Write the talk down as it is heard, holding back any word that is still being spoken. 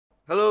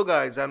Hello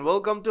guys and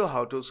welcome to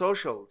How to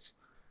Socials.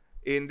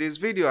 In this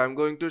video I'm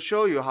going to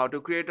show you how to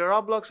create a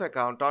Roblox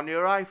account on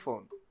your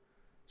iPhone.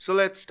 So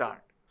let's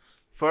start.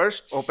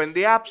 First open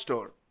the App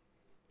Store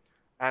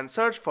and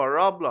search for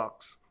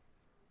Roblox.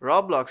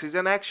 Roblox is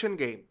an action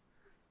game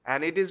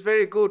and it is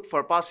very good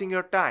for passing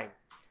your time.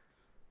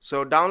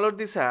 So download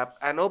this app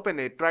and open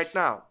it right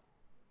now.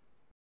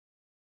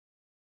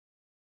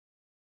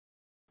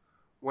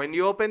 When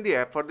you open the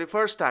app for the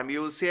first time you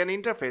will see an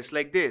interface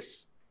like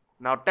this.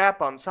 Now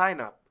tap on sign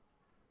up.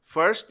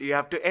 First, you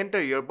have to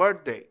enter your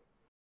birthday.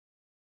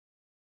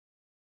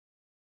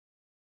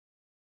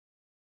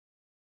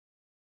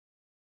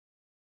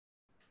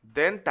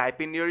 Then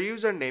type in your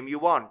username you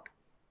want.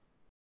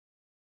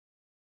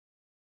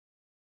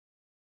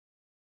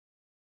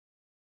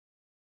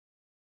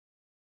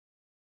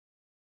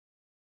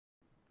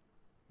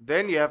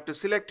 Then you have to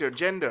select your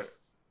gender.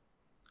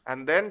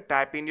 And then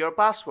type in your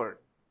password.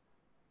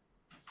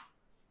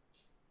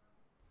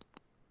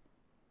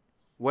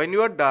 When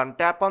you are done,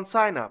 tap on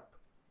sign up.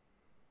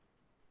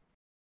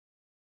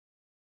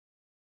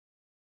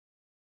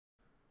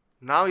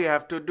 Now you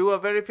have to do a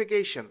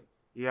verification.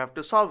 You have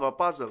to solve a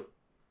puzzle.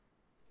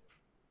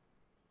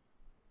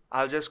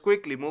 I'll just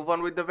quickly move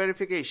on with the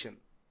verification.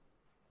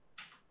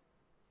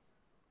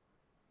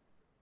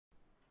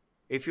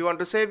 If you want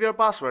to save your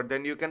password,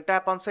 then you can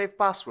tap on save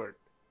password.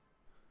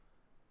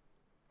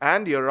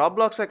 And your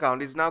Roblox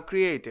account is now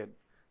created.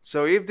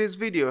 So if this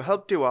video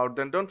helped you out,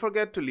 then don't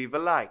forget to leave a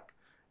like.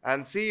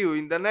 And see you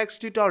in the next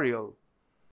tutorial.